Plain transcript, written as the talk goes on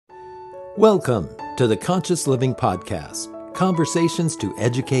Welcome to the Conscious Living Podcast, conversations to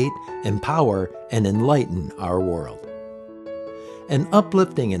educate, empower, and enlighten our world. An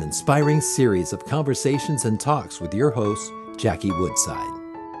uplifting and inspiring series of conversations and talks with your host, Jackie Woodside.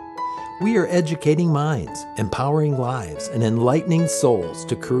 We are educating minds, empowering lives, and enlightening souls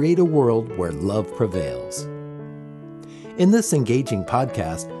to create a world where love prevails. In this engaging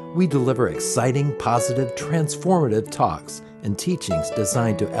podcast, we deliver exciting, positive, transformative talks and teachings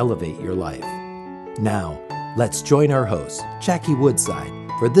designed to elevate your life. Now, let's join our host, Jackie Woodside,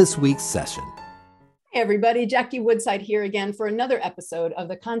 for this week's session. Hey everybody, Jackie Woodside here again for another episode of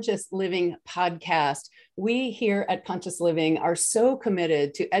the Conscious Living Podcast. We here at Conscious Living are so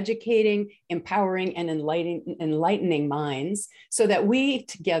committed to educating, empowering, and enlightening minds so that we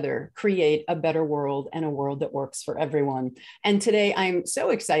together create a better world and a world that works for everyone. And today I'm so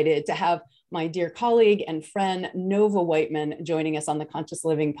excited to have my dear colleague and friend, Nova Wightman, joining us on the Conscious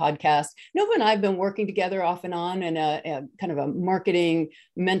Living Podcast. Nova and I have been working together off and on in a kind of a marketing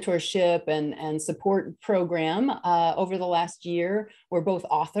mentorship and support program over the last year. We're both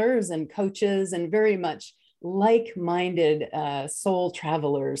authors and coaches and very much like-minded soul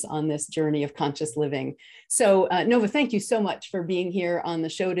travelers on this journey of conscious living. So Nova, thank you so much for being here on the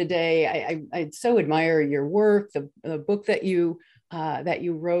show today. I so admire your work, the book that you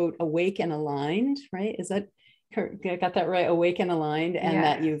wrote, Awake and Aligned, right? Is that, I got that right? Awake and Aligned, and Yes.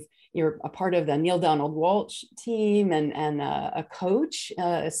 that you're a part of the Neil Donald Walsh team and a coach,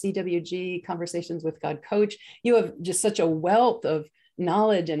 a CWG, Conversations with God coach. You have just such a wealth of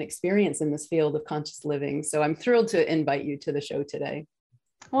knowledge and experience in this field of conscious living. So I'm thrilled to invite you to the show today.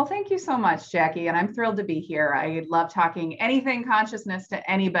 Well, thank you so much, Jackie. And I'm thrilled to be here. I love talking anything consciousness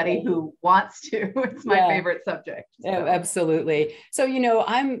to anybody who wants to. It's my favorite subject. So. Yeah, absolutely. So,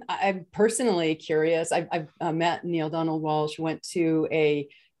 I'm personally curious. I've met Neil Donald Walsh, went to a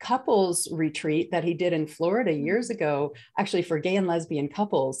couples retreat that he did in Florida years ago, actually for gay and lesbian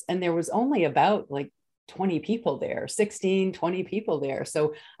couples. And there was only about 20 people there, 20 people there.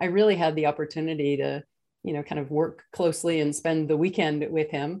 So I really had the opportunity to kind of work closely and spend the weekend with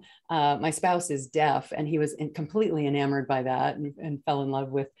him. My spouse is deaf, and he was completely enamored by that and fell in love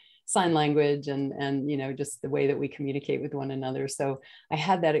with sign language and just the way that we communicate with one another. So I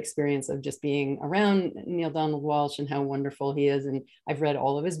had that experience of just being around Neil Donald Walsh and how wonderful he is. And I've read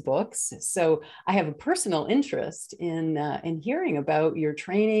all of his books. So I have a personal interest in hearing about your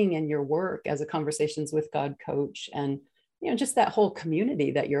training and your work as a Conversations with God coach and, just that whole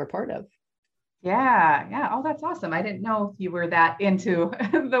community that you're a part of. Yeah. Oh, that's awesome. I didn't know you were that into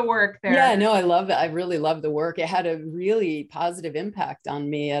the work there. Yeah, no, I love that. I really love the work. It had a really positive impact on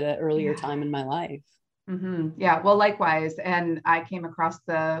me at an earlier time in my life. Mm-hmm. Yeah, well, likewise. And I came across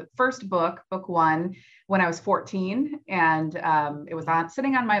the first book one, when I was 14, and it was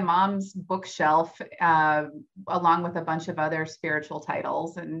sitting on my mom's bookshelf along with a bunch of other spiritual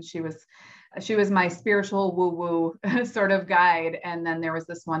titles. And she was my spiritual woo-woo sort of guide. And then there was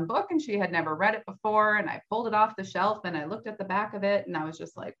this one book, and she had never read it before. And I pulled it off the shelf and I looked at the back of it, and I was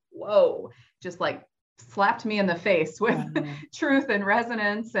just like, whoa, just slapped me in the face with truth and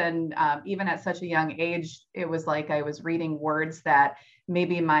resonance. And even at such a young age, it was like I was reading words that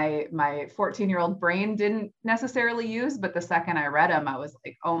maybe my 14-year-old brain didn't necessarily use. But the second I read them, I was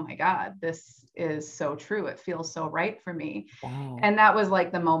like, oh my God, this is so true. It feels so right for me. Wow. And that was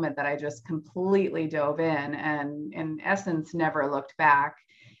like the moment that I just completely dove in and in essence, never looked back.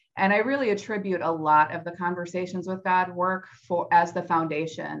 And I really attribute a lot of the Conversations with God work as the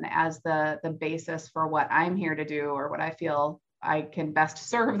foundation, as the basis for what I'm here to do, or what I feel I can best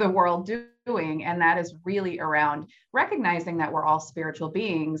serve the world doing. And that is really around recognizing that we're all spiritual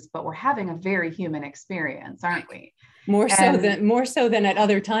beings, but we're having a very human experience, aren't we? More so than at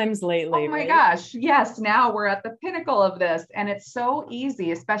other times lately. Oh my gosh. Yes. Now we're at the pinnacle of this. And it's so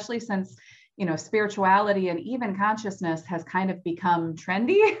easy, especially since spirituality and even consciousness has kind of become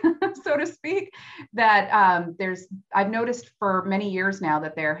trendy, so to speak, that I've noticed for many years now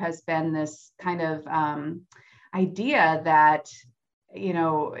that there has been this kind of idea that,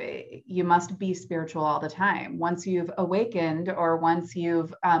 you must be spiritual all the time. Once you've awakened, or once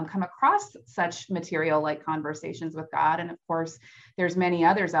you've come across such material like Conversations with God, and of course, there's many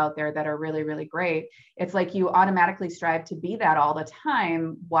others out there that are really, really great. It's like you automatically strive to be that all the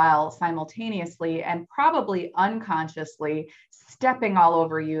time, while simultaneously and probably unconsciously stepping all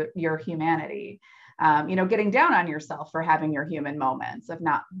over your humanity. Getting down on yourself for having your human moments, of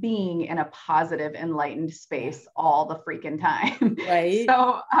not being in a positive, enlightened space all the freaking time. Right.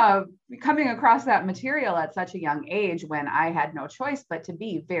 So coming across that material at such a young age, when I had no choice but to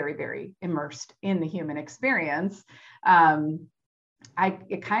be very, very immersed in the human experience,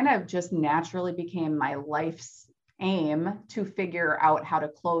 it kind of just naturally became my life's aim to figure out how to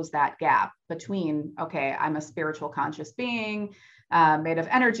close that gap between, okay, I'm a spiritual conscious being, made of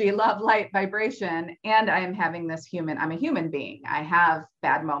energy, love, light, vibration, and I am having I'm a human being. I have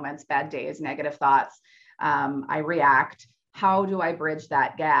bad moments, bad days, negative thoughts. I react. How do I bridge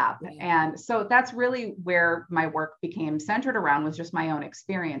that gap? And so that's really where my work became centered around, was just my own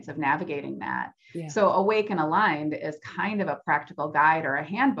experience of navigating that. Yeah. So Awake and Aligned is kind of a practical guide or a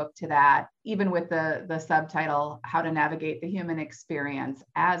handbook to that, even with the subtitle, How to Navigate the Human Experience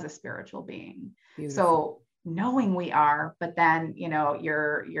as a Spiritual Being. Beautiful. So knowing we are, but then,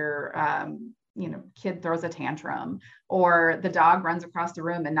 your kid throws a tantrum, or the dog runs across the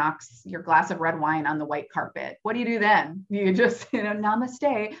room and knocks your glass of red wine on the white carpet. What do you do then? You just,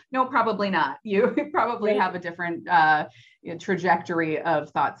 namaste. No, probably not. You probably have a different trajectory of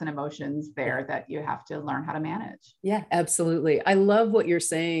thoughts and emotions there that you have to learn how to manage. Yeah, absolutely. I love what you're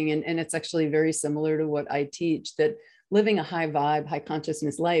saying. And it's actually very similar to what I teach, that living a high vibe, high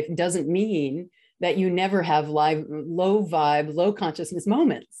consciousness life doesn't mean that you never have low vibe, low consciousness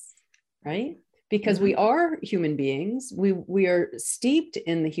moments, right? Because we are human beings. We are steeped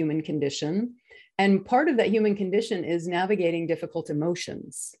in the human condition. And part of that human condition is navigating difficult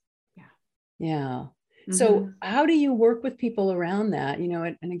emotions. Yeah. Mm-hmm. So how do you work with people around that?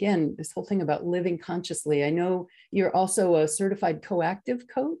 And again, this whole thing about living consciously. I know you're also a certified coactive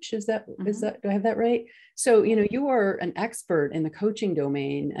coach. Is that, do I have that right? So, you are an expert in the coaching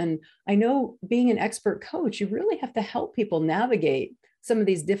domain. And I know being an expert coach, you really have to help people navigate some of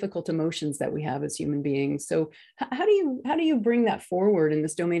these difficult emotions that we have as human beings. So how do you bring that forward in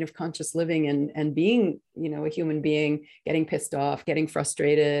this domain of conscious living and being, a human being, getting pissed off, getting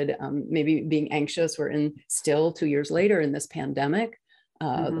frustrated, maybe being anxious? We're still 2 years later in this pandemic,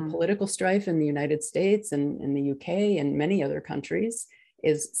 the political strife in the United States and in the UK and many other countries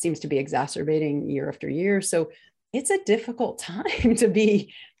seems to be exacerbating year after year. So it's a difficult time to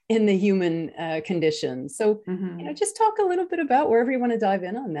be in the human condition. So, just talk a little bit about wherever you want to dive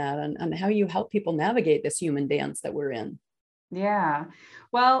in on that, and how you help people navigate this human dance that we're in. Yeah.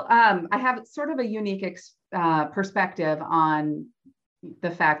 Well, I have sort of a unique perspective on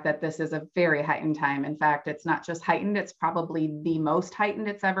the fact that this is a very heightened time. In fact, it's not just heightened, it's probably the most heightened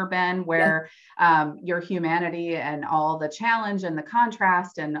it's ever been, where your humanity and all the challenge and the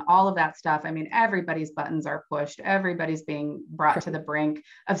contrast and all of that stuff. I mean, everybody's buttons are pushed. Everybody's being brought to the brink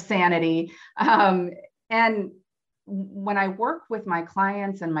of sanity. And when I work with my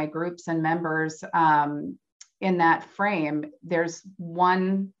clients and my groups and members in that frame, there's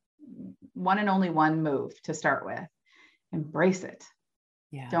one and only one move to start with. Embrace it.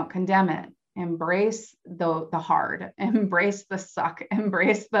 Yeah. Don't condemn it. Embrace the hard, embrace the suck,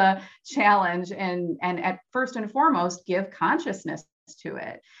 embrace the challenge, and at first and foremost, give consciousness to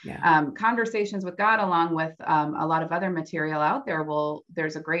it. Yeah. Conversations with God, along with a lot of other material out there,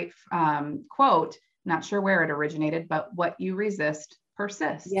 there's a great quote, not sure where it originated, but what you resist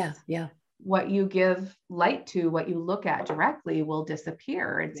persists. Yeah. Yeah. What you give light to, what you look at directly, will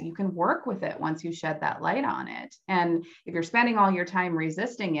disappear. You can work with it once you shed that light on it. And if you're spending all your time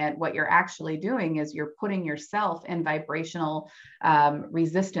resisting it, what you're actually doing is you're putting yourself in vibrational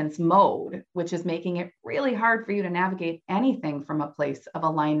resistance mode, which is making it really hard for you to navigate anything from a place of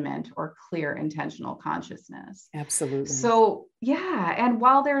alignment or clear intentional consciousness. Absolutely. So yeah. And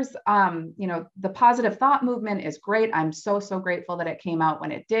while there's, the positive thought movement is great. I'm so grateful that it came out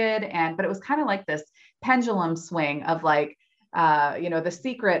when it did. But it was kind of like this pendulum swing of like, The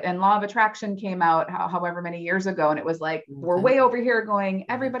Secret and Law of Attraction came out however many years ago. And it was like, we're way over here going,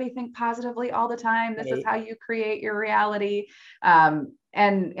 everybody think positively all the time. This is how you create your reality. And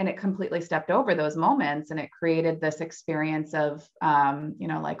it completely stepped over those moments, and it created this experience of,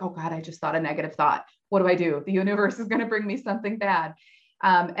 like, oh God, I just thought a negative thought. What do I do? The universe is going to bring me something bad.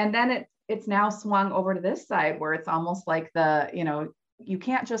 And then it's now swung over to this side where it's almost like you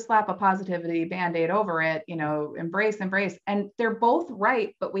can't just slap a positivity Band-Aid over it, embrace. And they're both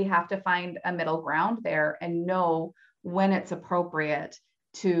right, but we have to find a middle ground there and know when it's appropriate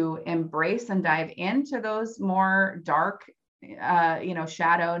to embrace and dive into those more dark,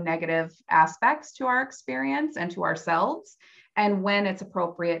 shadow negative aspects to our experience and to ourselves. And when it's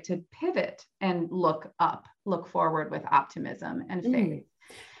appropriate to pivot and look forward with optimism and faith.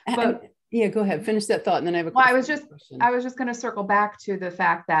 But yeah, go ahead. Finish that thought. And then I have a question. I was just going to circle back to the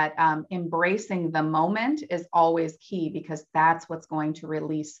fact that embracing the moment is always key, because that's what's going to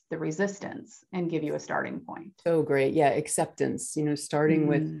release the resistance and give you a starting point. So great. Yeah. Acceptance, starting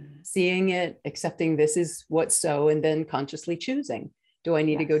with seeing it, accepting this is what's so, and then consciously choosing. Do I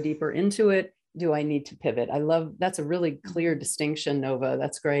need to go deeper into it? do I need to pivot? I love, that's a really clear distinction, Nova.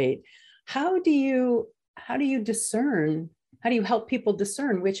 That's great. How do you discern? How do you help people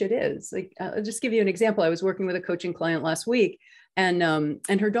discern which it is? Like, I'll just give you an example. I was working with a coaching client last week, and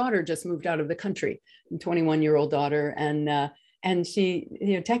her daughter just moved out of the country, a 21-year-old daughter. And she,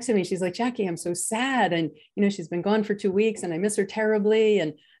 texted me, she's like, Jackie, I'm so sad. And, she's been gone for 2 weeks and I miss her terribly.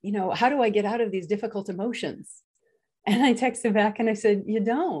 And, how do I get out of these difficult emotions? And I texted back and I said, you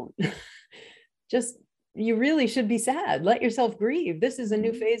don't. You really should be sad. Let yourself grieve. This is a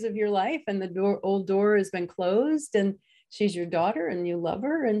new phase of your life, and the old door has been closed, and she's your daughter and you love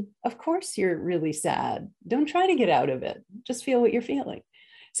her. And of course you're really sad. Don't try to get out of it. Just feel what you're feeling.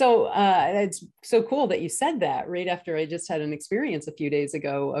 So it's so cool that you said that right after I just had an experience a few days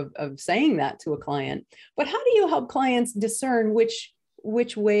ago of saying that to a client. But how do you help clients discern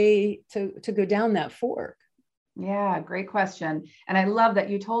which way to go down that fork? Yeah, great question. And I love that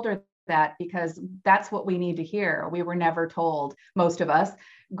you told her that, because that's what we need to hear. We were never told, most of us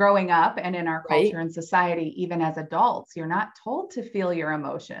growing up and in our culture and society, even as adults, you're not told to feel your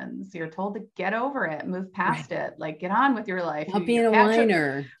emotions. You're told to get over it, move past it, like get on with your life. Not being a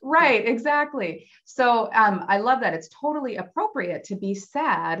whiner. Right, exactly. So I love that. It's totally appropriate to be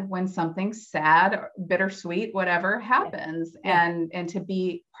sad when something sad, or bittersweet, whatever happens, and to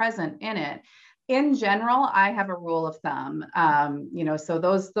be present in it. In general, I have a rule of thumb, so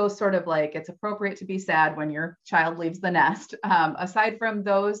those sort of like, it's appropriate to be sad when your child leaves the nest. Aside from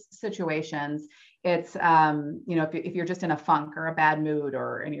those situations, it's, if you're just in a funk or a bad mood,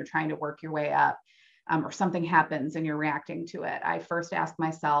 and you're trying to work your way up, or something happens and you're reacting to it, I first ask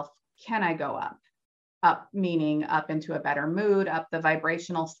myself, can I go up? Up, meaning up into a better mood, up the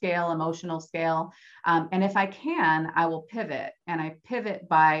vibrational scale, emotional scale. And if I can, I will pivot. And I pivot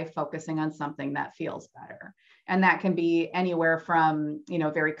by focusing on something that feels better. And that can be anywhere from,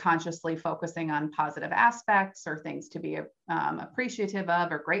 very consciously focusing on positive aspects or things to be appreciative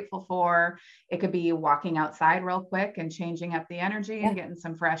of or grateful for. It could be walking outside real quick and changing up the energy and getting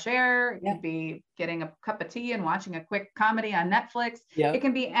some fresh air. It could be getting a cup of tea and watching a quick comedy on Netflix. It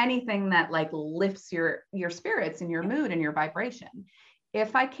can be anything that like lifts your spirits and your mood and your vibration.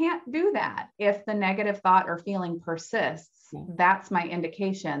 If I can't do that, if the negative thought or feeling persists, that's my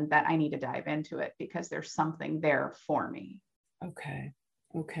indication that I need to dive into it, because there's something there for me. Okay.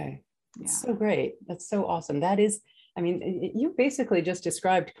 That's so great. That's so awesome. That is, you basically just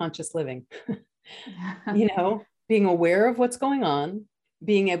described conscious living, being aware of what's going on,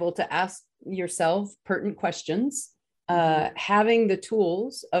 being able to ask yourself pertinent questions, having the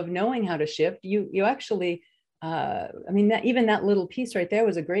tools of knowing how to shift. You actually, that little piece right there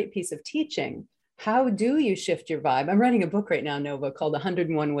was a great piece of teaching. How do you shift your vibe? I'm writing a book right now, Nova, called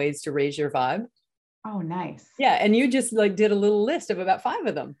 101 Ways to Raise Your Vibe. Oh, nice. Yeah. And you just like did a little list of about 5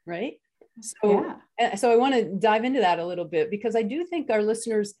 of them, right? So I want to dive into that a little bit, because I do think our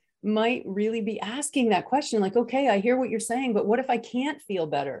listeners might really be asking that question, like, okay, I hear what you're saying, but what if I can't feel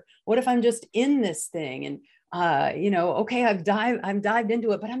better? What if I'm just in this thing? And okay, I've dived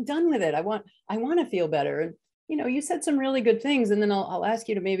into it, but I'm done with it. I want to feel better. And you said some really good things, and then I'll ask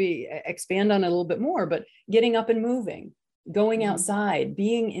you to maybe expand on it a little bit more, but getting up and moving, going outside,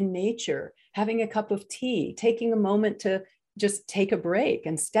 being in nature, having a cup of tea, taking a moment to just take a break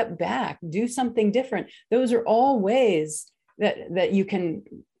and step back, do something different. Those are all ways that you can,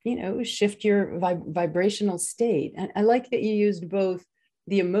 shift your vibrational state. And I like that you used both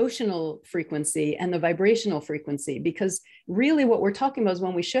the emotional frequency and the vibrational frequency, because really what we're talking about is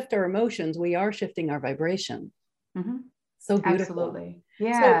when we shift our emotions, we are shifting our vibration. Mm-hmm. So beautiful. Absolutely.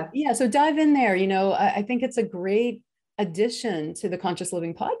 Yeah. So dive in there. I think it's a great addition to the Conscious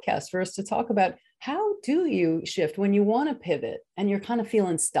Living podcast for us to talk about, how do you shift when you want to pivot and you're kind of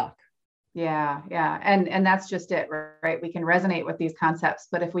feeling stuck? Yeah. And that's just it, right? We can resonate with these concepts,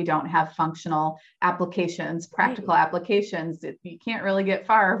 but if we don't have functional applications, practical applications, you can't really get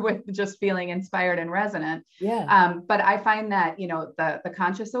far with just feeling inspired and resonant. But I find that, the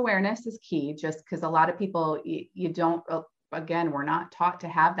conscious awareness is key, just because a lot of people, you don't, again, we're not taught to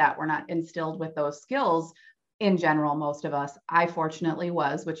have that. We're not instilled with those skills in general, most of us. I fortunately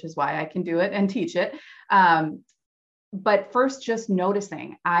was, which is why I can do it and teach it. But first, just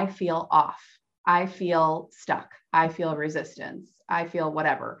noticing, I feel off, I feel stuck, I feel resistance, I feel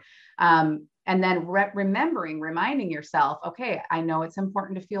whatever. And then reminding yourself, okay, I know it's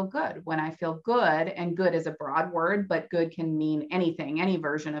important to feel good. When I feel good, and good is a broad word, but good can mean anything, any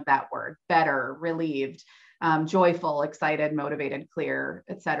version of that word: better, relieved, joyful, excited, motivated, clear,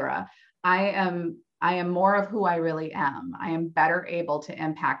 etc. I am I am more of who I really am. I am better able to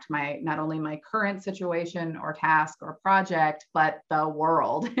impact not only my current situation or task or project, but the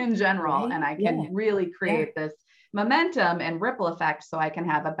world in general. Right? And I can really create this momentum and ripple effect so I can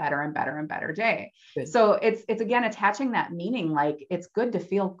have a better and better and better day. Good. So it's again, attaching that meaning, like it's good to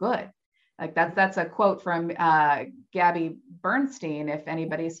feel good. Like that's a quote from Gabby Bernstein. If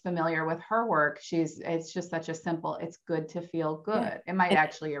anybody's familiar with her work, it's just such a simple, it's good to feel good. Yeah. It might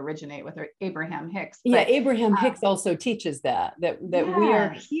actually originate with Abraham Hicks. Yeah, Abraham Hicks also teaches that we are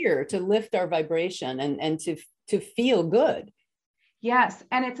here to lift our vibration and to feel good. Yes.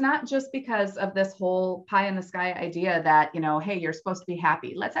 And it's not just because of this whole pie in the sky idea that, hey, you're supposed to be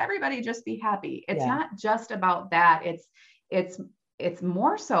happy. Let's everybody just be happy. It's not just about that. It's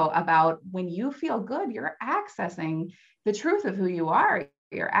more so about when you feel good, you're accessing the truth of who you are.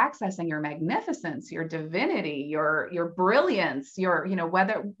 You're accessing your magnificence, your divinity, your brilliance,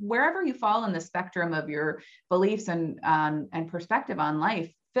 wherever you fall in the spectrum of your beliefs and perspective on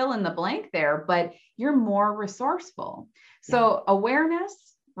life, fill in the blank there, but you're more resourceful. So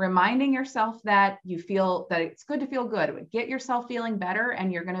awareness, reminding yourself that you feel that it's good to feel good, get yourself feeling better,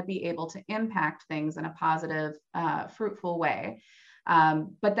 and you're going to be able to impact things in a positive, fruitful way.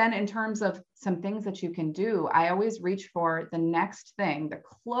 But then in terms of some things that you can do, I always reach for the next thing, the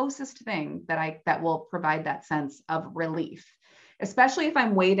closest thing that will provide that sense of relief, especially if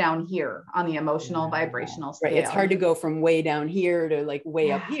I'm way down here on the emotional vibrational scale. Right. It's hard to go from way down here to like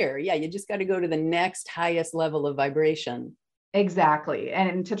way up here. Yeah. You just got to go to the next highest level of vibration. Exactly.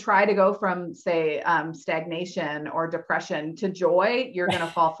 And to try to go from, say, stagnation or depression to joy, you're going to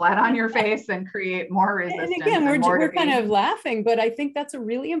fall flat on your face and create more resistance. And again, we're kind of laughing, but I think that's a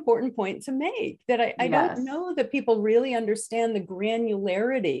really important point to make, that I don't know that people really understand the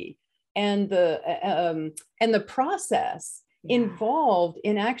granularity and the process involved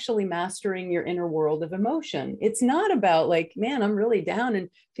in actually mastering your inner world of emotion. It's not about like, man, I'm really down and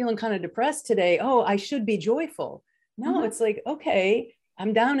feeling kind of depressed today. Oh, I should be joyful. No, it's like, okay,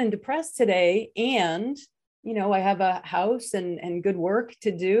 I'm down and depressed today. And, I have a house and good work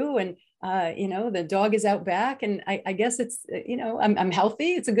to do. And, the dog is out back, and I guess it's, I'm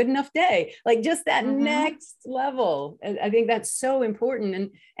healthy. It's a good enough day. Like just that next level. I think that's so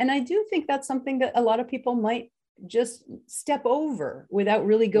important. And I do think that's something that a lot of people might just step over without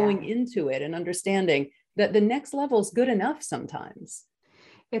really going into it and understanding that the next level is good enough sometimes.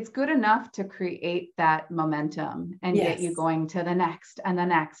 It's good enough to create that momentum and get you going to the next and the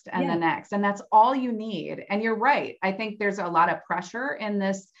next and the next. And that's all you need. And you're right. I think there's a lot of pressure in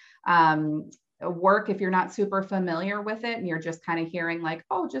this work if you're not super familiar with it and you're just kind of hearing like,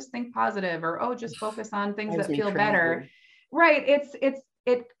 oh, just think positive, or, oh, just focus on things that feel better. Right.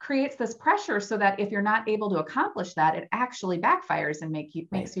 It creates this pressure so that if you're not able to accomplish that, it actually backfires and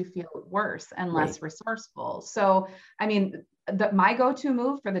makes you feel worse and less resourceful. So, I mean, my go-to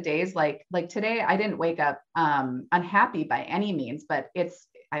move for the days like today, I didn't wake up unhappy by any means, but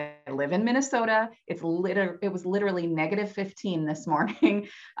I live in Minnesota. It was literally -15 this morning.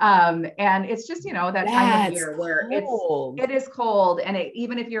 And it's just, that time of year where it is cold. And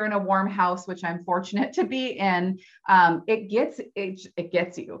even if you're in a warm house, which I'm fortunate to be in, it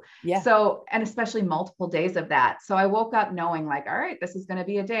gets you. Yeah. So, and especially multiple days of that. So I woke up knowing like, all right, this is going to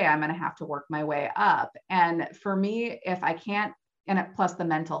be a day I'm going to have to work my way up. And for me, if I can't, plus the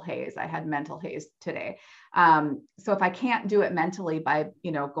mental haze, I had mental haze today. So if I can't do it mentally by,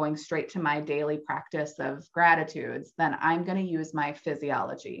 going straight to my daily practice of gratitudes, then I'm going to use my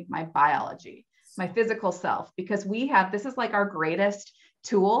physiology, my biology, my physical self, because this is like our greatest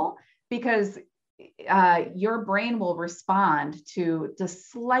tool, because your brain will respond to the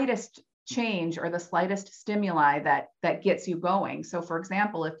slightest change or the slightest stimuli that gets you going. So for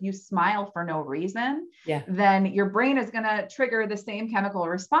example, if you smile for no reason, then your brain is going to trigger the same chemical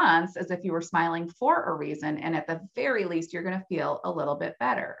response as if you were smiling for a reason. And at the very least, you're going to feel a little bit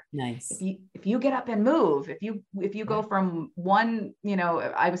better. Nice. If you get up and move, if you go from one,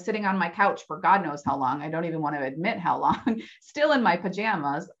 I was sitting on my couch for God knows how long, I don't even want to admit how long, still in my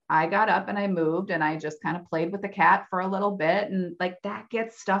pajamas, I got up and I moved and I just kind of played with the cat for a little bit. And like that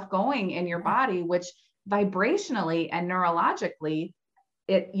gets stuff going in your body, which vibrationally and neurologically,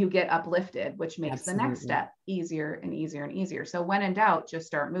 you get uplifted, which makes the next step easier and easier and easier. So when in doubt, just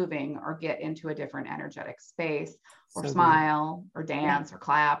start moving or get into a different energetic space, or smile or dance or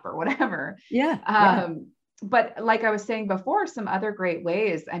clap or whatever. But like I was saying before, some other great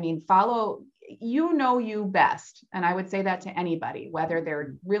ways, I mean, follow you best. And I would say that to anybody, whether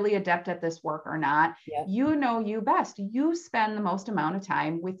they're really adept at this work or not, you best. You spend the most amount of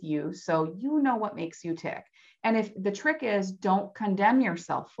time with you. So you know what makes you tick. And if the trick is, don't condemn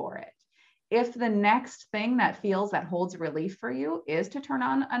yourself for it. if the next thing that holds relief for you is to turn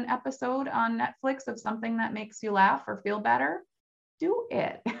on an episode on Netflix of something that makes you laugh or feel better, do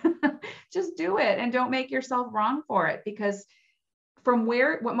it. Just do it, and don't make yourself wrong for it, because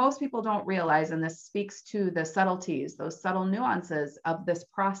what most people don't realize, and this speaks to the subtleties, those subtle nuances of this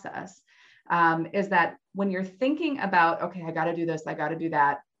process, is that when you're thinking about, okay, I got to do this, I got to do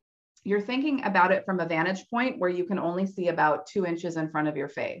that, you're thinking about it from a vantage point where you can only see about 2 inches in front of your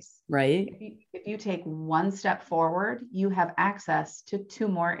face. Right. If you take one step forward, you have access to 2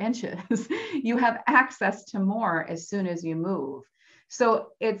 more inches. You have access to more as soon as you move. So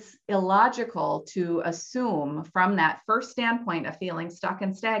it's illogical to assume from that first standpoint of feeling stuck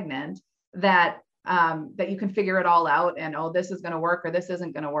and stagnant that you can figure it all out and, oh, this is going to work or this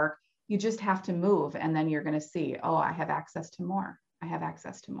isn't going to work. You just have to move, and then you're going to see, oh, I have access to more. I have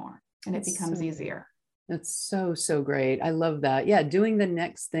access to more. And it becomes easier. That's so, so great. I love that. Yeah. Doing the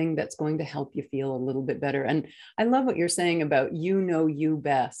next thing that's going to help you feel a little bit better. And I love what you're saying about, you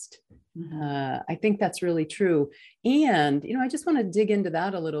best. I think that's really true. And, I just want to dig into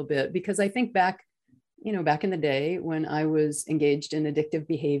that a little bit, because I think back in the day when I was engaged in addictive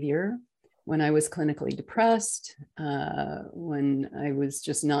behavior, when I was clinically depressed, when I was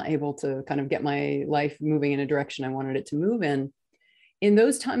just not able to kind of get my life moving in a direction I wanted it to move in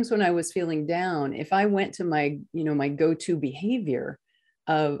those times when I was feeling down, if I went to my go-to behavior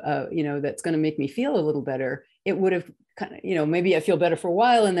of, that's going to make me feel a little better, it would have kind of, maybe I feel better for a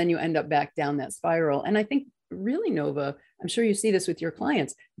while, and then you end up back down that spiral. And I think really, Nova, I'm sure you see this with your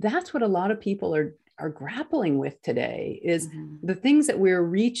clients. That's what a lot of people are grappling with today, is the things that we're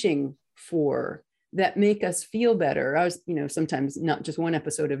reaching for that make us feel better. I was, sometimes not just one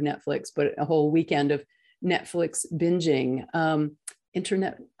episode of Netflix, but a whole weekend of Netflix binging.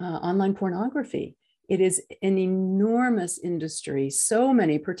 Internet, online pornography. It is an enormous industry. So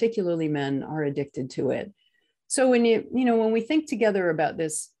many, particularly men, are addicted to it. So when we think together about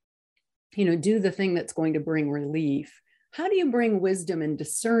this, do the thing that's going to bring relief, how do you bring wisdom and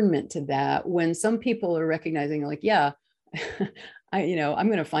discernment to that when some people are recognizing, like, yeah, I'm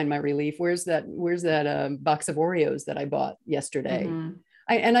going to find my relief. Where's that box of Oreos that I bought yesterday?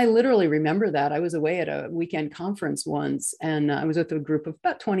 I literally remember that. I was away at a weekend conference once, and I was with a group of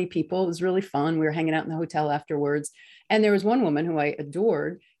about 20 people. It was really fun. We were hanging out in the hotel afterwards. And there was one woman who I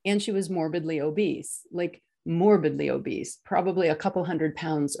adored, and she was morbidly obese, probably a couple 100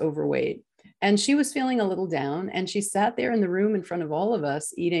 pounds overweight. And she was feeling a little down, and she sat there in the room in front of all of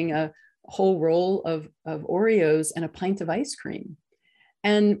us eating a whole roll of Oreos and a pint of ice cream.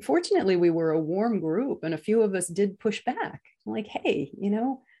 And fortunately, we were a warm group, and a few of us did push back. I'm like, hey,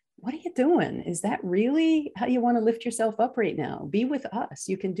 what are you doing? Is that really how you want to lift yourself up right now? Be with us.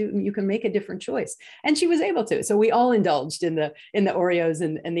 You can make a different choice. And she was able to. So we all indulged in the Oreos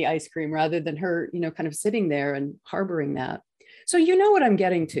and the ice cream, rather than her, kind of sitting there and harboring that. So what I'm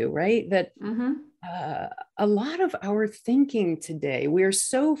getting to, right? That a lot of our thinking today, we're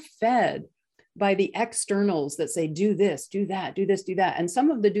so fed by the externals that say, do this, do that, do this, do that. And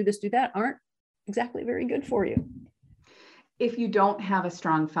some of the do this, do that aren't exactly very good for you. If you don't have a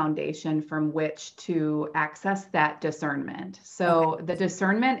strong foundation from which to access that discernment. So the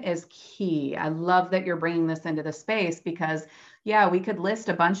discernment is key. I love that you're bringing this into the space, because we could list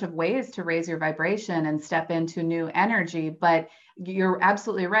a bunch of ways to raise your vibration and step into new energy, but you're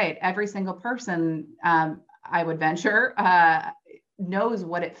absolutely right. Every single person, I would venture, knows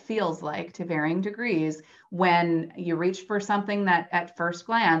what it feels like to varying degrees when you reach for something that at first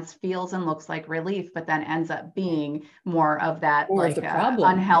glance feels and looks like relief, but then ends up being more of that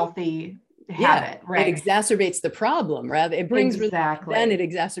unhealthy habit. Right. It exacerbates the problem. Rather, it brings relief, then it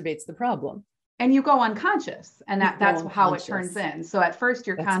exacerbates the problem. And you go unconscious, and that's how it turns in. So at first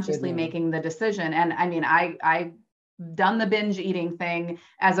you're consciously making the decision. And I mean, I done the binge eating thing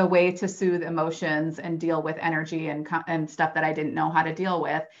as a way to soothe emotions and deal with energy and stuff that I didn't know how to deal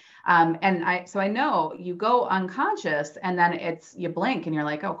with. So I know you go unconscious, and then you blink and you're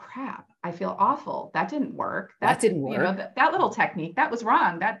like, oh crap, I feel awful. That didn't work. That didn't work. That little technique, that was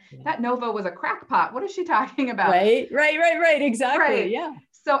wrong. That Nova was a crackpot. What is she talking about? Right. Exactly. Right. Yeah.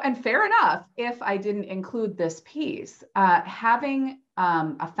 So, and fair enough, if I didn't include this piece, having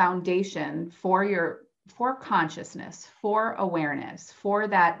a foundation for consciousness, for awareness, for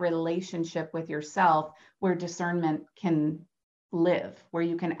that relationship with yourself where discernment can live, where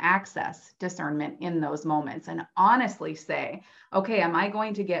you can access discernment in those moments and honestly say, okay, am I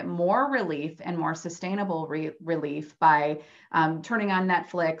going to get more relief and more sustainable relief by turning on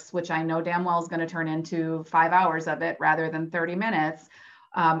Netflix, which I know damn well is going to turn into 5 hours of it rather than 30 minutes,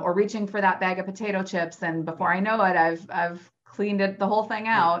 or reaching for that bag of potato chips, and before I know it, I've cleaned the whole thing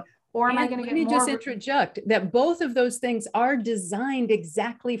out. Or am I And going to let get me more? just interject that both of those things are designed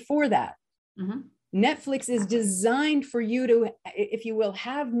exactly for that. Mm-hmm. Netflix is designed for you to, if you will,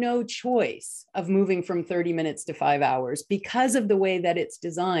 have no choice of moving from 30 minutes to 5 hours because of the way that it's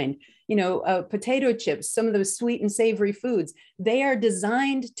designed. You know, potato chips, some of those sweet and savory foods, they are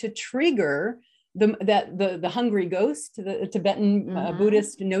designed to trigger the hungry ghost, the Tibetan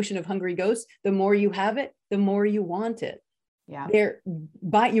Buddhist notion of hungry ghost. The more you have it, the more you want it. Yeah.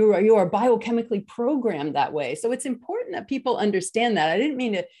 You are biochemically programmed that way. So it's important that people understand that. I didn't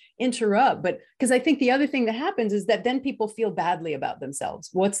mean to interrupt, but because I think the other thing that happens is that then people feel badly about themselves.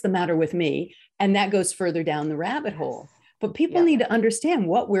 What's the matter with me? And that goes further down the rabbit hole. But people need to understand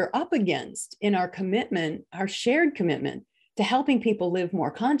what we're up against in our commitment, our shared commitment to helping people live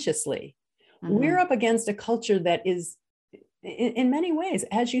more consciously. We're up against a culture that is, in many ways,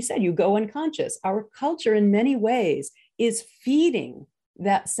 as you said, you go unconscious. Our culture in many ways is feeding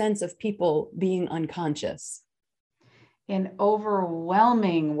that sense of people being unconscious. In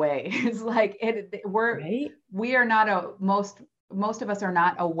overwhelming ways. Like we are not most of us are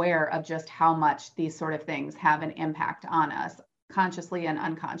not aware of just how much these sort of things have an impact on us, consciously and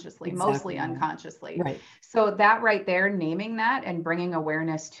unconsciously, mostly unconsciously. Right. So that right there, naming that and bringing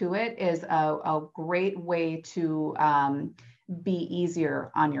awareness to it is a great way to be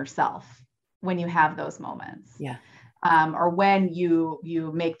easier on yourself when you have those moments. Yeah. Or when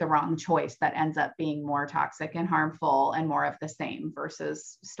you make the wrong choice that ends up being more toxic and harmful and more of the same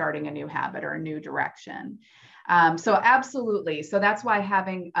versus starting a new habit or a new direction. So absolutely. So that's why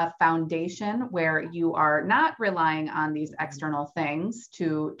having a foundation where you are not relying on these external things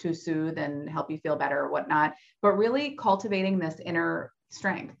to soothe and help you feel better or whatnot, but really cultivating this inner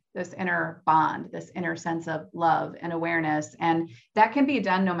strength, this inner bond, this inner sense of love and awareness. And that can be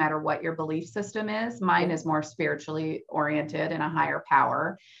done no matter what your belief system is. Mine is more spiritually oriented and a higher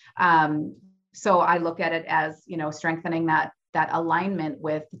power. So I look at it as, strengthening that alignment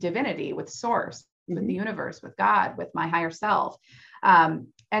with divinity, with source, with the universe, with God, with my higher self. And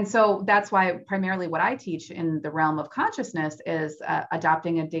so that's why primarily what I teach in the realm of consciousness is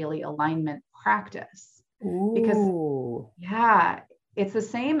adopting a daily alignment practice. Ooh. Because it's the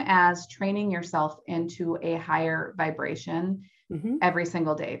same as training yourself into a higher vibration every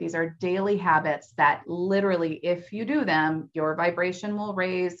single day. These are daily habits that literally, if you do them, your vibration will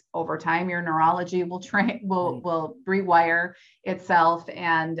raise over time. Your neurology will rewire itself,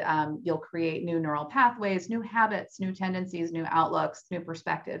 and you'll create new neural pathways, new habits, new tendencies, new outlooks, new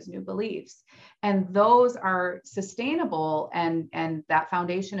perspectives, new beliefs. And those are sustainable. And that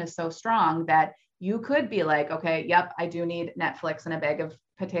foundation is so strong that you could be like, okay, yep, I do need Netflix and a bag of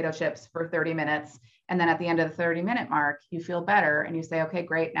potato chips for 30 minutes. And then at the end of the 30-minute mark, you feel better and you say, okay,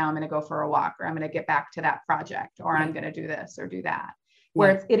 great. Now I'm going to go for a walk, or I'm going to get back to that project, or I'm going to do this or do that.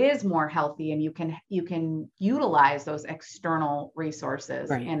 Where it is more healthy, and you can utilize those external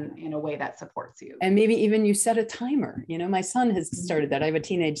resources in a way that supports you. And maybe even you set a timer. My son has started that. I have a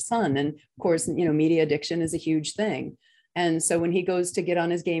teenage son, and of course, media addiction is a huge thing. And so when he goes to get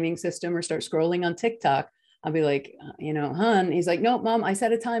on his gaming system or start scrolling on TikTok, I'll be like, hon, he's like, no, mom, I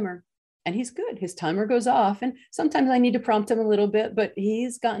set a timer. And he's good. His timer goes off. And sometimes I need to prompt him a little bit, but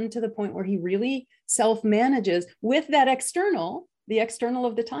he's gotten to the point where he really self-manages with that the external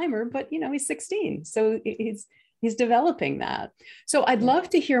of the timer, but he's 16. So he's developing that. So I'd love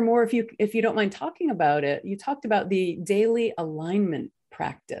to hear more if you don't mind talking about it. You talked about the daily alignment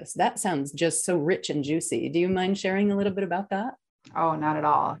practice. That sounds just so rich and juicy. Do you mind sharing a little bit about that? Oh, not at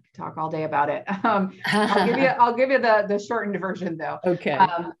all. I could talk all day about it. I'll give you the shortened version though. Okay.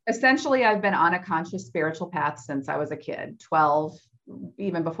 Essentially, I've been on a conscious spiritual path since I was a kid, 12,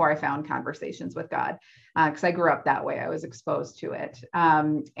 even before I found Conversations with God, because I grew up that way. I was exposed to it.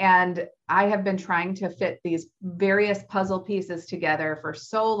 And I have been trying to fit these various puzzle pieces together for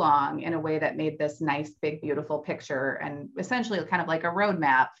so long in a way that made this nice, big, beautiful picture, and essentially kind of like a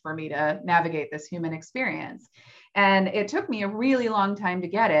roadmap for me to navigate this human experience. And it took me a really long time to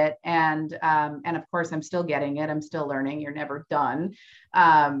get it. And of course, I'm still getting it. I'm still learning. You're never done.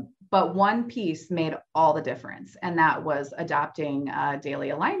 But one piece made all the difference. And that was adopting a daily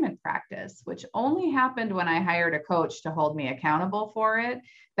alignment practice, which only happened when I hired a coach to hold me accountable for it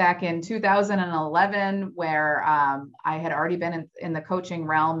back in 2011, where I had already been in the coaching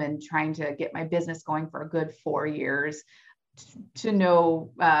realm and trying to get my business going for a good 4 years. To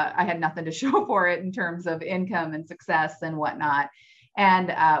know I had nothing to show for it in terms of income and success and whatnot.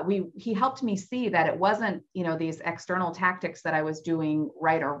 And he helped me see that it wasn't, these external tactics that I was doing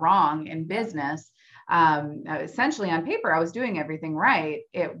right or wrong in business, Essentially on paper, I was doing everything right.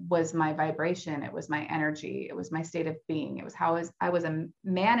 It was my vibration. It was my energy. It was my state of being. It was how I was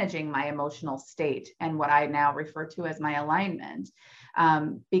managing my emotional state and what I now refer to as my alignment,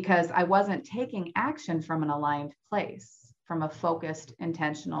 because I wasn't taking action from an aligned place, from a focused,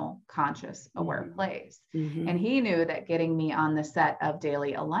 intentional, conscious, aware place. And he knew that getting me on the set of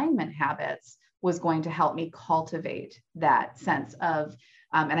daily alignment habits was going to help me cultivate that sense of,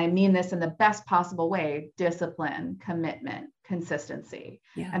 and I mean this in the best possible way, discipline, commitment, consistency.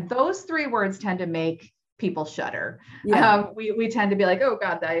 And those three words tend to make people shudder. We tend to be like, oh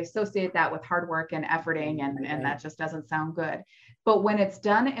God, I associate that with hard work and efforting, and that just doesn't sound good. But when it's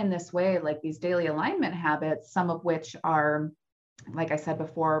done in this way, like these daily alignment habits, some of which are, like I said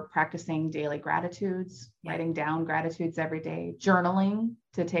before, practicing daily gratitudes, writing down gratitudes every day, journaling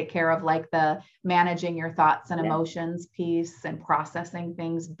to take care of like the managing your thoughts and emotions piece and processing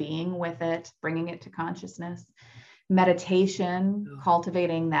things, being with it, bringing it to consciousness, meditation,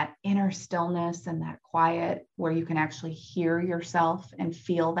 cultivating that inner stillness and that quiet where you can actually hear yourself and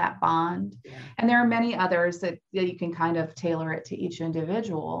feel that bond. And there are many others that you can kind of tailor it to each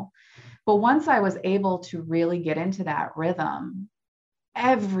individual. But once I was able to really get into that rhythm,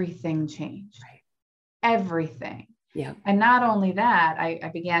 everything changed. Everything. And not only that, I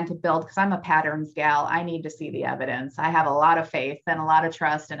began to build, because I'm a patterns gal. I need to see the evidence. I have a lot of faith and a lot of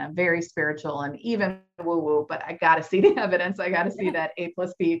trust, and I'm very spiritual and even woo-woo, but I got to see the evidence. I got to see that A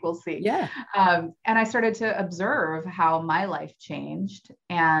plus B equals C. And I started to observe how my life changed.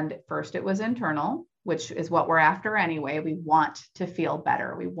 And first it was internal, which is what we're after anyway. We want to feel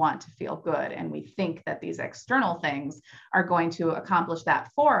better. We want to feel good. And we think that these external things are going to accomplish that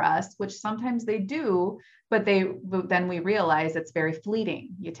for us, which sometimes they do, but then we realize it's very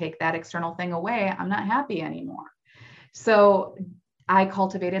fleeting. You take that external thing away, I'm not happy anymore. So I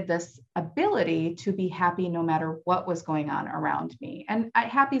cultivated this ability to be happy no matter what was going on around me. And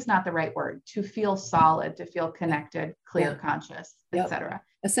happy is not the right word. To feel solid, to feel connected, clear, conscious, etc.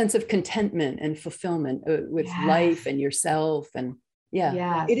 A sense of contentment and fulfillment with life and yourself. And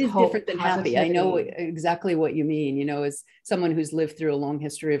it is different than happy. I know exactly what you mean. You know, as someone who's lived through a long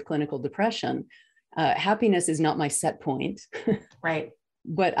history of clinical depression, happiness is not my set point.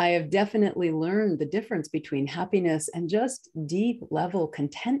 But I have definitely learned the difference between happiness and just deep level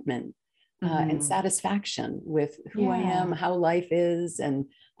contentment and satisfaction with who I am, how life is, and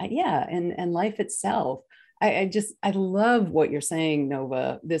life itself. I love what you're saying,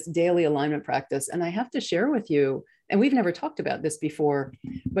 Nova, this daily alignment practice. And I have to share with you, and we've never talked about this before,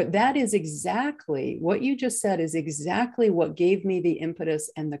 but that is exactly what you just said, is exactly what gave me the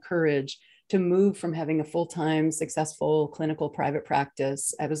impetus and the courage to move from having a full-time, successful clinical private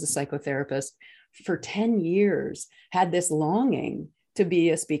practice. I was a psychotherapist for 10 years, had this longing to be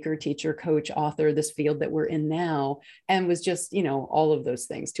a speaker, teacher, coach, author, this field that we're in now, and was just, all of those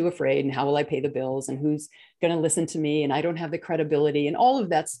things, too afraid, and how will I pay the bills, and who's going to listen to me, and I don't have the credibility, and all of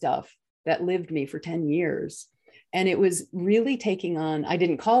that stuff that lived me for 10 years. And it was really taking on, I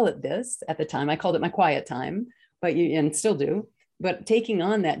didn't call it this at the time, I called it my quiet time, and still do. But taking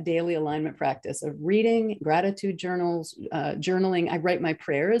on that daily alignment practice of reading, gratitude journals, journaling. I write my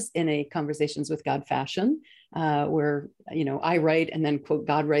prayers in a conversations with God fashion, where, I write and then quote,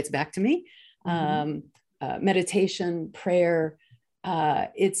 God writes back to me. Meditation, prayer, my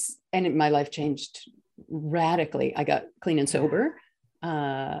life changed radically. I got clean and sober.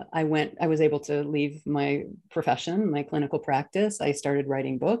 I was able to leave my profession, my clinical practice. I started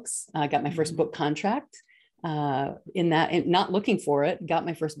writing books. I got my first book contract. Not looking for it, got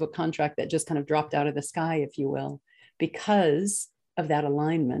my first book contract that just kind of dropped out of the sky, if you will, because of that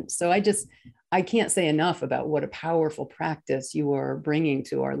alignment. So I can't say enough about what a powerful practice you are bringing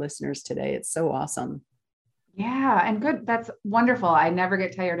to our listeners today. It's so awesome. Yeah. And good. That's wonderful. I never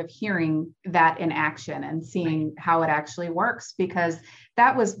get tired of hearing that in action and seeing how it actually works, because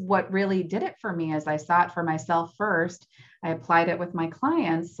that was what really did it for me. As I saw it for myself first, I applied it with my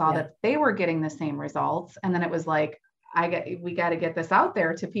clients, saw that they were getting the same results. And then it was like, we got to get this out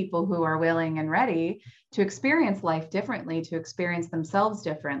there to people who are willing and ready to experience life differently, to experience themselves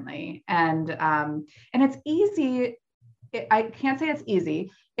differently. And it's easy. I can't say it's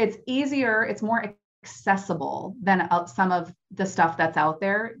easy. It's easier. It's more accessible than some of the stuff that's out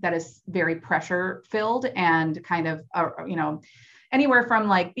there that is very pressure filled and kind of, anywhere from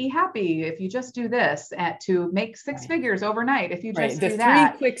like, be happy if you just do this, to make six figures overnight if you just do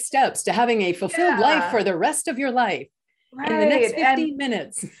that. 3 quick steps to having a fulfilled life for the rest of your life in the next 15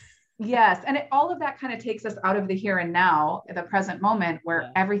 minutes. Yes. And all of that kind of takes us out of the here and now, the present moment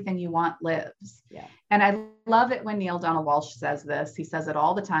where everything you want lives. Yeah. And I love it when Neil Donald Walsh says this. He says it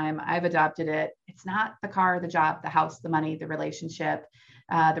all the time. I've adopted it. It's not the car, the job, the house, the money, the relationship,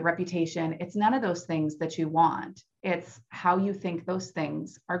 the reputation. It's none of those things that you want. It's how you think those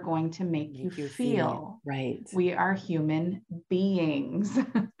things are going to make you feel. Right. We are human beings.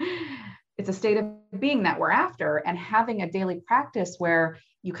 It's a state of being that we're after, and having a daily practice where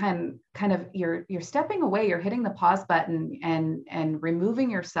you kind of you're stepping away, you're hitting the pause button and removing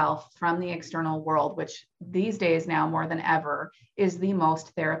yourself from the external world, which these days now more than ever is the most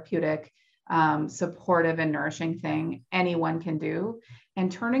therapeutic, supportive and nourishing thing anyone can do. And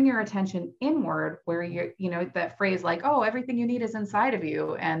turning your attention inward, where that phrase like, oh, everything you need is inside of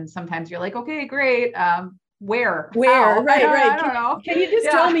you. And sometimes you're like, okay, great. Where? How? Right. I don't know. Can you just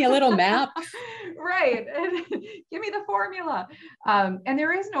draw me a little map? Right. Give me the formula. And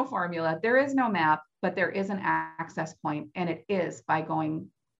there is no formula. There is no map, but there is an access point. And it is by going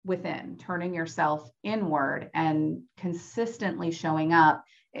within, turning yourself inward and consistently showing up.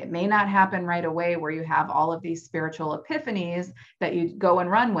 It may not happen right away where you have all of these spiritual epiphanies that you go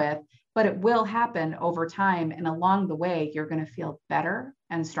and run with, but it will happen over time. And along the way, you're going to feel better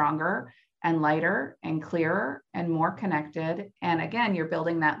and stronger and lighter and clearer and more connected. And again, you're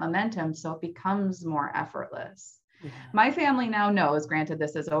building that momentum, so it becomes more effortless. Yeah. My family now knows, granted,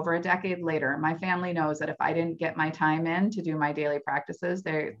 this is over a decade later, my family knows that if I didn't get my time in to do my daily practices,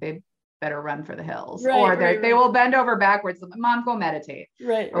 they better run for the hills, they will bend over backwards. Mom, go meditate.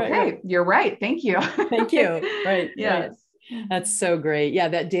 Right. Okay. Right. You're right. Thank you. Thank you. Right. Yes. Right. That's so great. Yeah.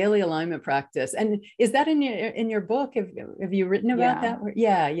 That daily alignment practice. And is that in your book? Have you written about that?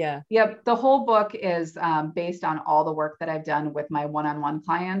 Yeah. Yep. The whole book is based on all the work that I've done with my one-on-one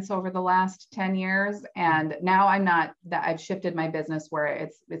clients over the last 10 years. And now I've shifted my business where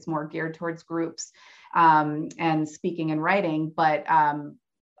it's more geared towards groups and speaking and writing. But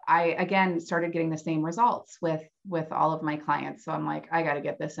I, again, started getting the same results with all of my clients. So I'm like, I got to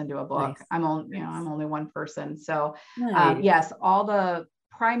get this into a book. Nice. I'm only one person. So nice. Yes, all the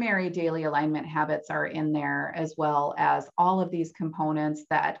primary daily alignment habits are in there, as well as all of these components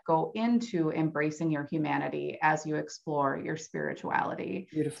that go into embracing your humanity as you explore your spirituality.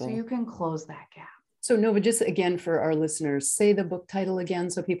 Beautiful. So you can close that gap. So Nova, just again, for our listeners, say the book title again,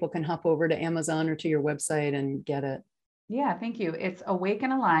 so people can hop over to Amazon or to your website and get it. Yeah, thank you. It's Awake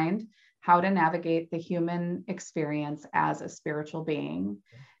and Aligned: How to Navigate the Human Experience as a Spiritual Being.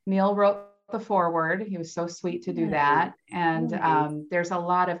 Neil wrote the foreword. He was so sweet to do that. And there's a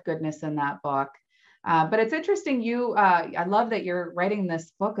lot of goodness in that book. But it's interesting. I love that you're writing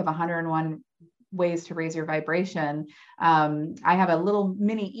this book of 101 ways to raise your vibration. I have a little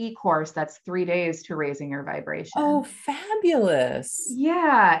mini e-course that's 3 days to raising your vibration. Oh, fabulous.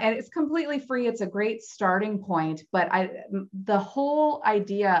 Yeah. And it's completely free. It's a great starting point. But the whole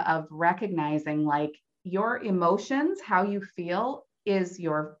idea of recognizing like your emotions, how you feel, is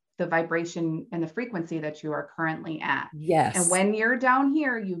the vibration and the frequency that you are currently at. Yes. And when you're down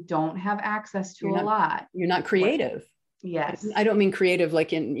here, you don't have access to a lot. You're not creative. Yes. I don't mean creative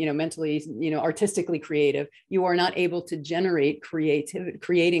like in, mentally, artistically creative. You are not able to generate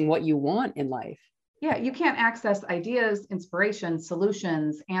creating what you want in life. Yeah. You can't access ideas, inspiration,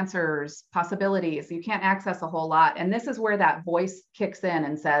 solutions, answers, possibilities. You can't access a whole lot. And this is where that voice kicks in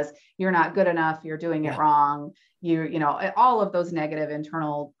and says, you're not good enough. You're doing it wrong. All of those negative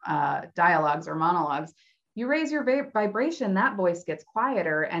internal dialogues or monologues. You raise your vibration, that voice gets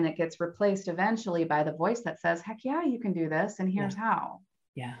quieter, and it gets replaced eventually by the voice that says, heck yeah, you can do this. And here's how.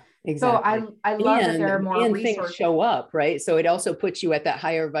 Yeah, exactly. So I love that there are more resources. Things show up, right? So it also puts you at that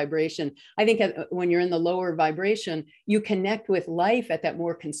higher vibration. I think when you're in the lower vibration, you connect with life at that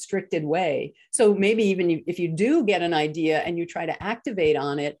more constricted way. So maybe even if you do get an idea and you try to activate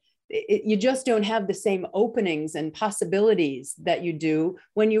on it, you just don't have the same openings and possibilities that you do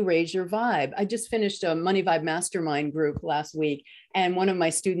when you raise your vibe. I just finished a Money Vibe Mastermind group last week. And one of my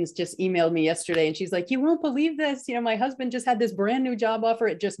students just emailed me yesterday and she's like, you won't believe this. My husband just had this brand new job offer.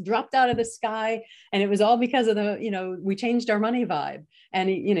 It just dropped out of the sky. And it was all because of we changed our money vibe, and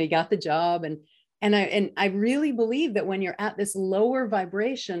he got the job. And I really believe that when you're at this lower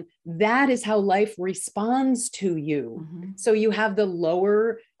vibration, that is how life responds to you. Mm-hmm. So you have the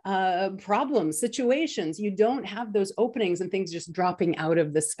lower problems, situations. You don't have those openings and things just dropping out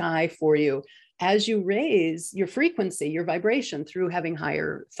of the sky for you. As you raise your frequency, your vibration through having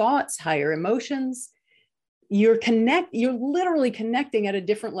higher thoughts, higher emotions, you're literally connecting at a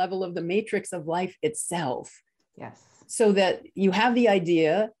different level of the matrix of life itself. Yes. So that you have the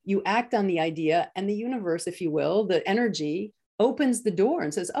idea, you act on the idea, and the universe, if you will, the energy opens the door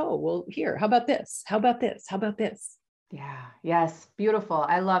and says, oh, well, here, how about this? How about this? How about this? Yeah. Yes. Beautiful.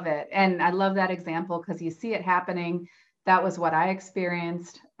 I love it. And I love that example because you see it happening. That was what I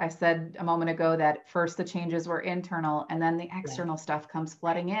experienced. I said a moment ago that first the changes were internal and then the external stuff comes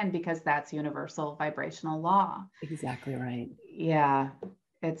flooding in because that's universal vibrational law. Exactly right. Yeah.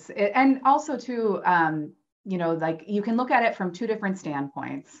 And also too, like you can look at it from two different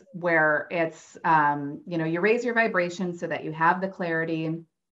standpoints where it's, you raise your vibration so that you have the clarity.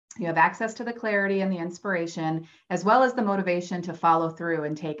 You have access to the clarity and the inspiration, as well as the motivation to follow through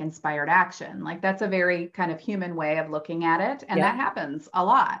and take inspired action. Like that's a very kind of human way of looking at it. And that happens a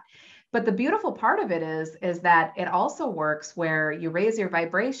lot. But the beautiful part of it is that it also works where you raise your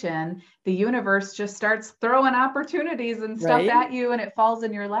vibration, the universe just starts throwing opportunities and stuff at you, and it falls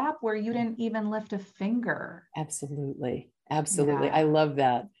in your lap where you didn't even lift a finger. Absolutely. Absolutely. Yeah. I love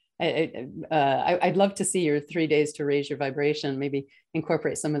that. I'd love to see your 3 days to raise your vibration, maybe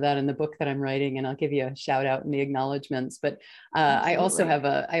incorporate some of that in the book that I'm writing, and I'll give you a shout out in the acknowledgements. But I also have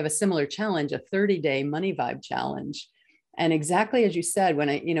a similar challenge, a 30-day money vibe challenge. And exactly as you said, when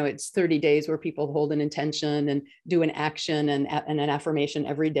it's 30 days where people hold an intention and do an action and an affirmation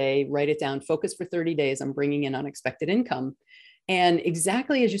every day, write it down, focus for 30 days on bringing in unexpected income. And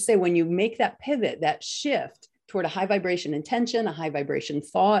exactly as you say, when you make that pivot, that shift toward a high vibration intention, a high vibration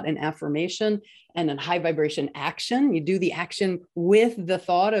thought, an affirmation, and a high vibration action. You do the action with the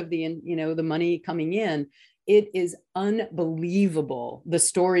thought of the money coming in. It is unbelievable. The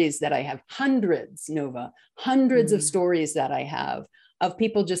stories that I have, hundreds, Nova, hundreds of stories that I have of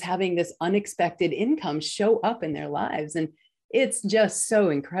people just having this unexpected income show up in their lives. And it's just so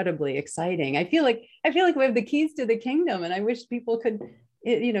incredibly exciting. I feel like we have the keys to the kingdom, and I wish people could,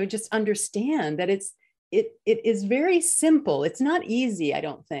 just understand that it is very simple. It's not easy, I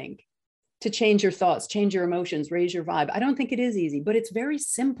don't think, to change your thoughts, change your emotions, raise your vibe. I don't think it is easy, but it's very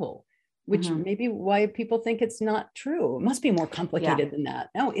simple, which maybe why people think it's not true. It must be more complicated than that.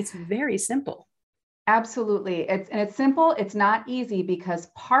 No, it's very simple. Absolutely. It's simple. It's not easy because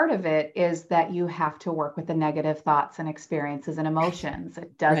part of it is that you have to work with the negative thoughts and experiences and emotions.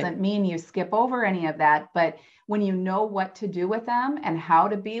 It doesn't mean you skip over any of that, but when you know what to do with them and how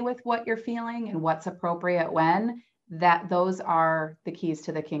to be with what you're feeling and what's appropriate when, those are the keys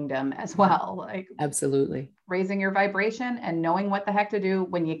to the kingdom as well. Like absolutely raising your vibration and knowing what the heck to do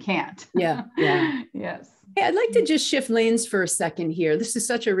when you can't. Yeah. Yes. Hey, I'd like to just shift lanes for a second here. This is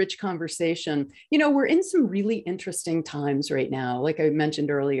such a rich conversation. We're in some really interesting times right now. Like I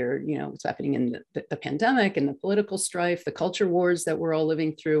mentioned earlier, what's happening in the pandemic and the political strife, the culture wars that we're all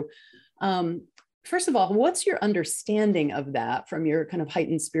living through. First of all, what's your understanding of that from your kind of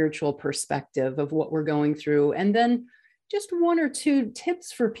heightened spiritual perspective of what we're going through? And then just one or two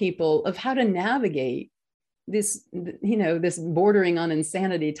tips for people of how to navigate this, this bordering on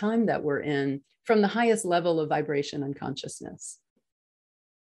insanity time that we're in from the highest level of vibration and consciousness.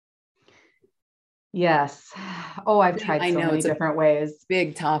 Yes. Oh, I've tried so many different ways.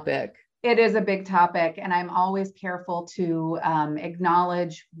 Big topic. It is a big topic. And I'm always careful to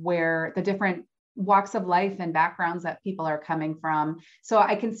acknowledge where the different walks of life and backgrounds that people are coming from. So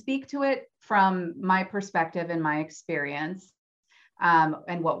I can speak to it from my perspective and my experience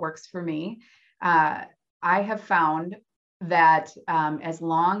and what works for me. I have found that as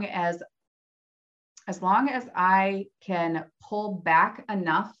long as I can pull back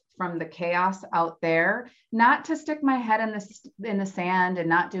enough from the chaos out there, not to stick my head in the sand and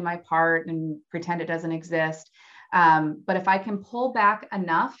not do my part and pretend it doesn't exist. But if I can pull back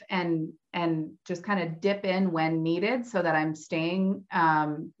enough and just kind of dip in when needed so that I'm staying,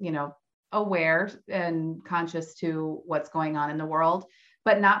 aware and conscious to what's going on in the world,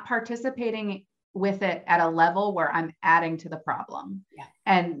 but not participating with it at a level where I'm adding to the problem.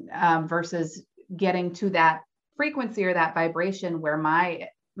 And versus getting to that frequency or that vibration where my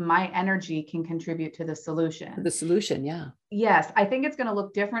energy can contribute to the solution. The solution, yeah. Yes, I think it's going to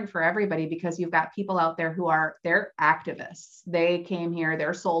look different for everybody because you've got people out there they're activists. They came here,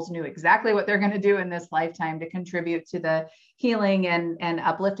 their souls knew exactly what they're going to do in this lifetime to contribute to the healing and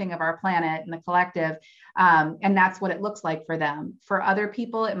uplifting of our planet and the collective. And that's what it looks like for them. For other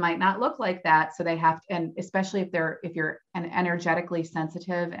people, it might not look like that. So they have to, and especially if you're an energetically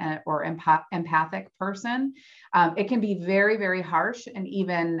sensitive or empathic person, it can be very, very harsh and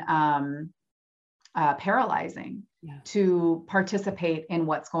even paralyzing to participate in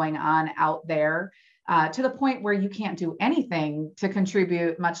what's going on out there, to the point where you can't do anything to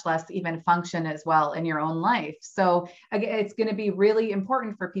contribute, much less even function as well in your own life. So again, it's going to be really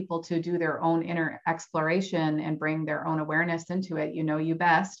important for people to do their own inner exploration and bring their own awareness into it. You know you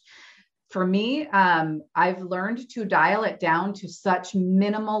best. for me, I've learned to dial it down to such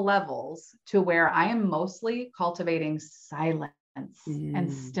minimal levels to where I am mostly cultivating silence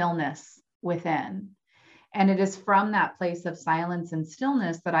and stillness within. And it is from that place of silence and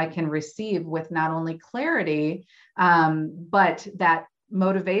stillness that I can receive with not only clarity, but that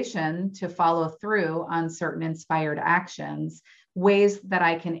motivation to follow through on certain inspired actions, ways that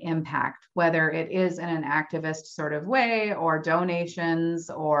I can impact, whether it is in an activist sort of way or donations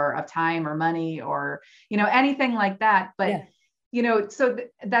or of time or money or, anything like that. But, so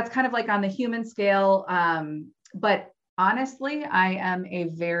that's kind of like on the human scale. But honestly, I am a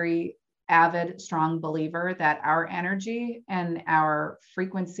very avid, strong believer that our energy and our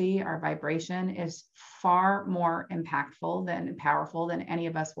frequency, our vibration is far more impactful and powerful than any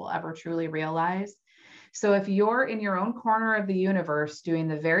of us will ever truly realize. So if you're in your own corner of the universe doing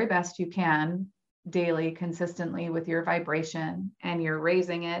the very best you can daily, consistently with your vibration, and you're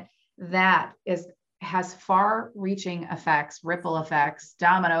raising it, that has far-reaching effects, ripple effects,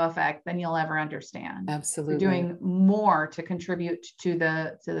 domino effect than you'll ever understand. Absolutely. You're doing more to contribute to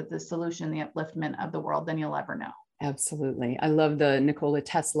the solution, the upliftment of the world than you'll ever know. Absolutely. I love the Nikola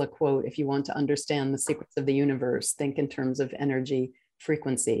Tesla quote, if you want to understand the secrets of the universe, think in terms of energy,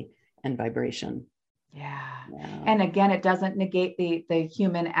 frequency, and vibration. Yeah. And again, it doesn't negate the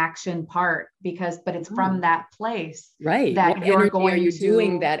human action part but it's from that place. Right. That what you're energy going are you to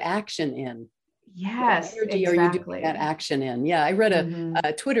doing that action in? Yes, what energy exactly. are you doing that action in? Yeah. I read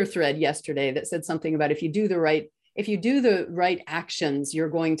a Twitter thread yesterday that said something about if you do the right actions, you're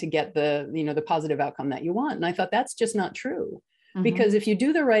going to get the positive outcome that you want. And I thought that's just not true. Because if you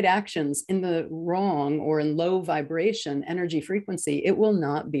do the right actions in the wrong or in low vibration energy frequency, it will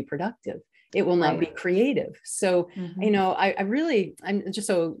not be productive. It will not be creative. So, I'm just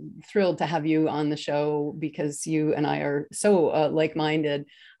so thrilled to have you on the show because you and I are so like-minded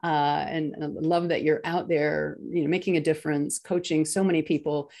and love that you're out there, making a difference, coaching so many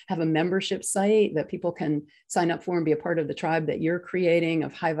people, have a membership site that people can sign up for and be a part of the tribe that you're creating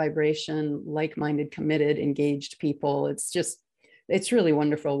of high vibration, like-minded, committed, engaged people. It's really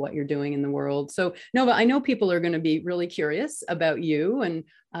wonderful what you're doing in the world. So Nova, I know people are going to be really curious about you and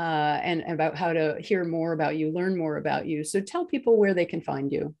about how to hear more about you, learn more about you. So tell people where they can find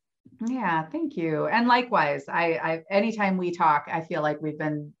you. Yeah, thank you. And likewise, I anytime we talk, I feel like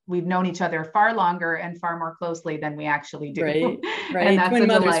we've known each other far longer and far more closely than we actually do. Right. And that's twin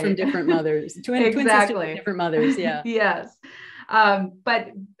mothers delight. from different mothers. Twin sisters from different mothers. Yeah. Yes.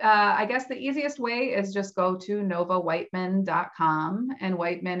 But I guess the easiest way is just go to novawightman.com, and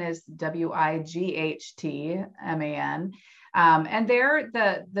Wightman is WIGHTMAN. And there,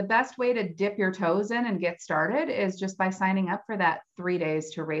 the best way to dip your toes in and get started is just by signing up for that 3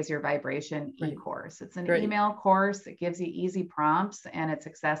 days to raise your vibration e-course. It's an email course. It gives you easy prompts and it's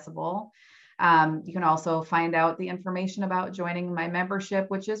accessible. You can also find out the information about joining my membership,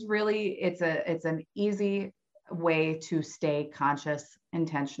 which is really, it's an easy way to stay conscious,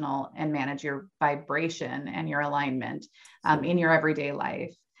 intentional, and manage your vibration and your alignment in your everyday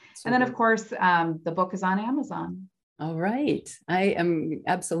life. And then, of course, the book is on Amazon. All right. I am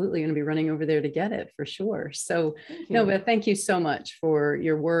absolutely going to be running over there to get it for sure. So, Nova, thank you so much for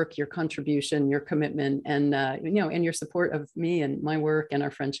your work, your contribution, your commitment, and, and your support of me and my work and our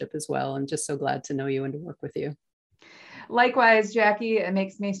friendship as well. I'm just so glad to know you and to work with you. Likewise, Jackie, it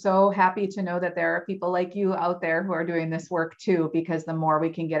makes me so happy to know that there are people like you out there who are doing this work too, because the more we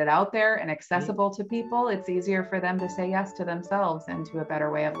can get it out there and accessible to people, it's easier for them to say yes to themselves and to a better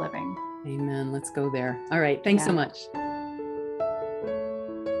way of living. Amen. Let's go there. All right. Thanks so much.